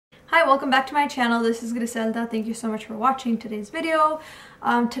Hi, welcome back to my channel. This is Gricelduh. Thank you so much for watching today's video.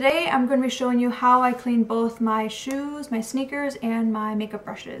 Today I'm going to be showing you how I clean both my shoes, my sneakers, and my makeup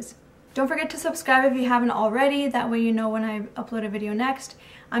brushes. Don't forget to subscribe if you haven't already, that way you know when I upload a video next.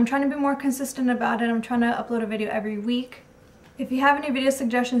 I'm trying to be more consistent about it. I'm trying to upload a video every week. If you have any video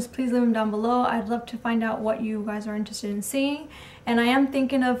suggestions, please leave them down below. I'd love to find out what you guys are interested in seeing. And I am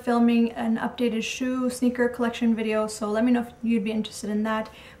thinking of filming an updated sneaker collection video, so let me know if you'd be interested in that.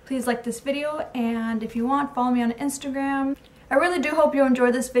 Please like this video, and if you want, follow me on Instagram. I really do hope you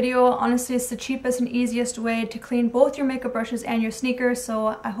enjoyed this video. Honestly, it's the cheapest and easiest way to clean both your makeup brushes and your sneakers,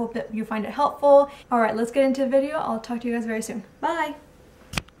 so I hope that you find it helpful. Alright, let's get into the video. I'll talk to you guys very soon. Bye!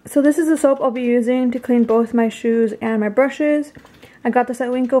 So this is the soap I'll be using to clean both my shoes and my brushes. I got this at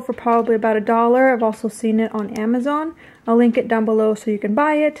Winco for probably about $1. I've also seen it on Amazon. I'll link it down below so you can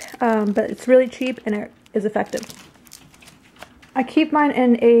buy it, but it's really cheap and it is effective. I keep mine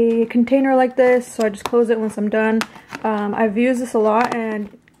in a container like this, so I just close it once I'm done. I've used this a lot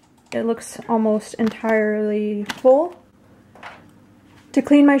and it looks almost entirely full. To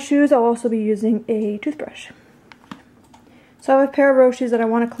clean my shoes, I'll also be using a toothbrush. So I have a pair of Roshis that I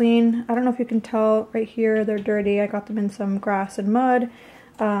want to clean. I don't know if you can tell right here, they're dirty. I got them in some grass and mud.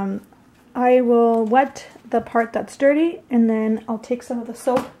 I will wet the part that's dirty, and then I'll take some of the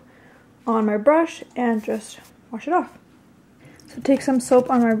soap on my brush and just wash it off. So take some soap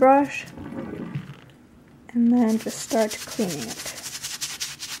on my brush and then just start cleaning it.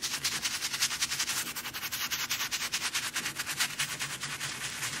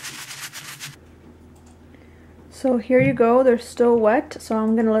 So here you go, they're still wet, so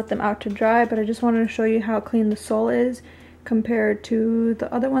I'm going to let them out to dry, but I just wanted to show you how clean the sole is compared to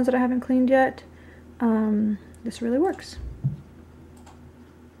the other ones that I haven't cleaned yet. This really works.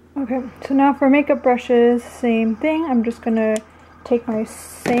 Okay, so now for makeup brushes, same thing. I'm just going to take my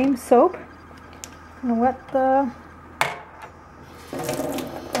same soap and wet the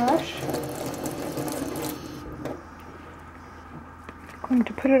brush. I'm going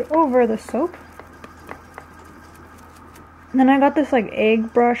to put it over the soap. And then I got this like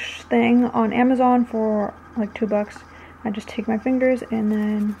egg brush thing on Amazon for like $2. I just take my fingers and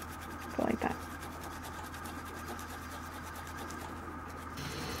then go like that.